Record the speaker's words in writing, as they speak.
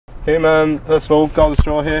Kim, first of all, goal of the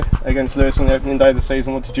straw here against Lewes on the opening day of the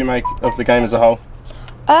season. What did you make of the game as a whole?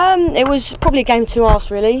 It was probably a game of two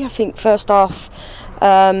halves really. I think first half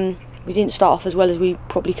we didn't start off as well as we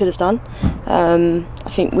probably could have done. I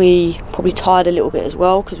think we probably tired a little bit as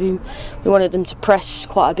well because we wanted them to press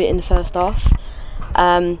quite a bit in the first half.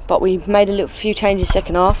 But we made a few changes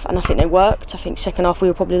second half, and I think they worked. I think second half we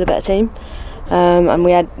were probably the better team, and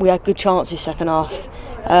we had good chances second half.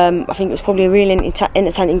 I think it was probably a really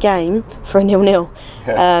entertaining game for a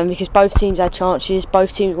 0-0 because both teams had chances,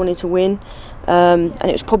 both teams wanted to win, and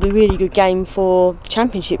it was probably a really good game for the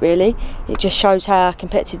Championship really. It just shows how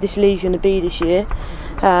competitive this league's going to be this year.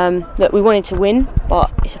 Look, we wanted to win,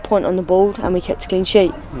 but it's a point on the board and we kept a clean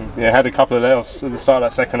sheet. Yeah, had a couple of let-offs at the start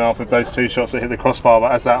of that second half with those two shots that hit the crossbar,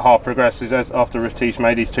 but as that half progresses, after Retish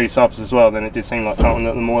made his two subs as well, then it did seem like Charlton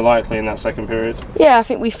looked more likely in that second period. Yeah, I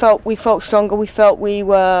think we felt stronger. We felt we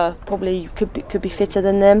were probably could be fitter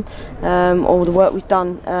than them. All the work we've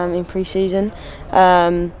done in pre-season,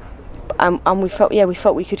 and we felt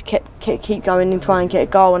we could keep going and try and get a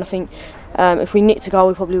goal. And I think if we nicked a goal,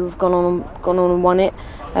 we probably would have gone on and won it.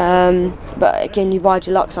 But again, you ride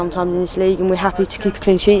your luck sometimes in this league, and we're happy to keep a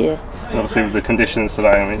clean sheet here. And obviously with the conditions today,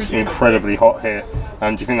 I mean, it's incredibly hot here.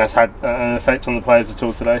 Do you think that's had an effect on the players at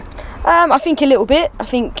all today? I think a little bit. I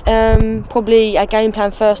think probably our game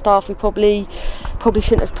plan first half we probably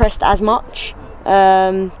shouldn't have pressed as much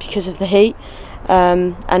because of the heat.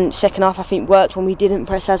 And second half I think worked when we didn't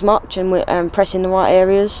press as much and we're pressing the right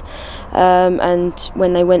areas. And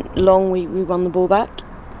when they went long, we won the ball back.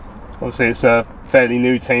 Obviously it's a fairly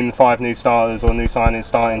new team, 5 new starters or new signings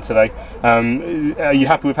starting today. Are you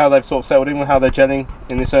happy with how they've sort of settled in, with how they're gelling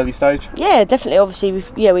in this early stage? Yeah, definitely. Obviously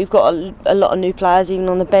we've got a lot of new players. Even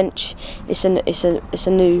on the bench, it's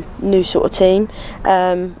a new sort of team.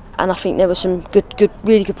 And I think there were some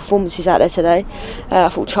really good performances out there today. I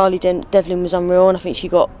thought Charlie Devlin was unreal, and I think she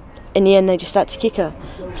got. In the end, they just had to kick her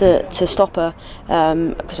to stop her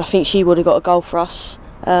because I think she would have got a goal for us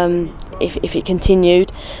if it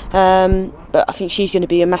continued. But I think she's going to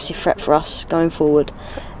be a massive threat for us going forward,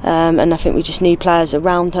 and I think we just need players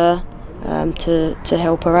around her to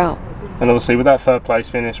help her out. And obviously with that third place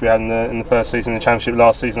finish we had in the first season in the Championship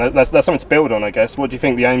last season, that's something to build on, I guess. What do you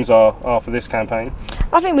think the aims are for this campaign?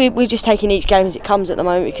 I think we're just taking each game as it comes at the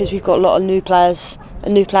moment because we've got a lot of new players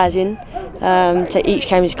in. Take each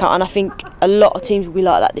game as it comes, and I think a lot of teams will be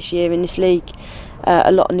like that this year in this league.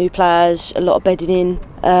 A lot of new players, a lot of bedding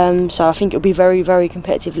in. So I think it'll be a very, very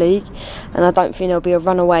competitive league, and I don't think there'll be a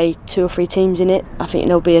runaway 2 or 3 teams in it. I think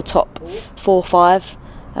there'll be a top 4 or 5.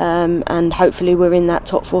 And hopefully we're in that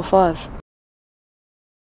top 4 or 5.